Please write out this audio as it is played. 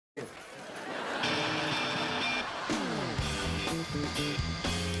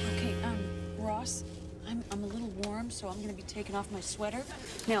so I'm gonna be taking off my sweater.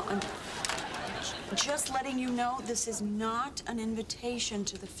 Now, I'm just letting you know this is not an invitation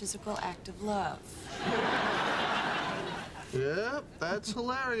to the physical act of love. Yep, that's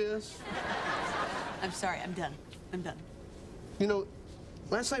hilarious. I'm sorry, I'm done. I'm done. You know,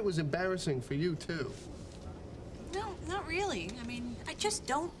 last night was embarrassing for you, too. No, not really. I mean, I just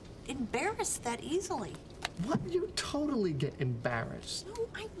don't embarrass that easily. What? You totally get embarrassed. No,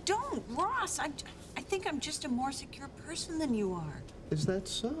 I don't, Ross. I think I'm just a more secure person than you are. Is that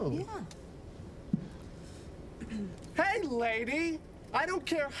so? Yeah. Hey, lady! I don't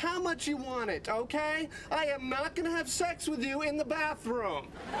care how much you want it, okay? I am not gonna have sex with you in the bathroom.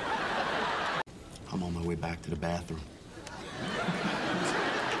 I'm on my way back to the bathroom.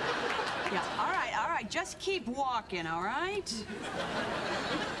 Yeah, all right. Just keep walking, all right?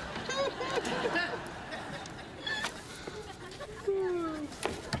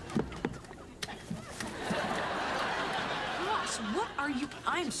 Ross, what are you...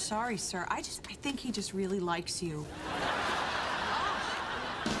 I'm sorry, sir. I think he just really likes you.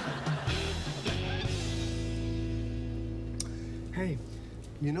 Hey,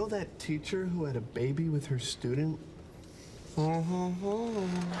 you know that teacher who had a baby with her student? Hi.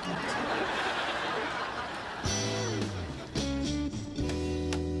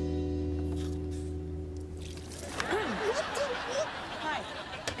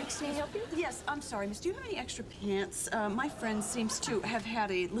 Can I help you? Yes, I'm sorry, miss. Do you have any extra pants? My friend seems to have had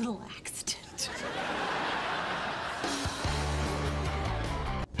a little accident.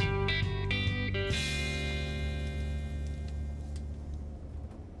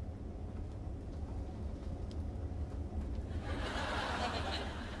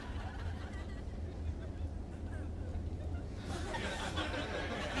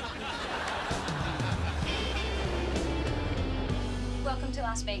 Welcome to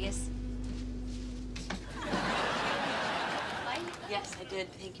Las Vegas. Fine? Yes, I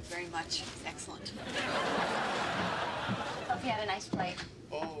did. Thank you very much. It's excellent. Hope you had a nice flight.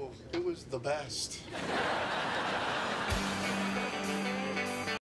 Oh, it was the best.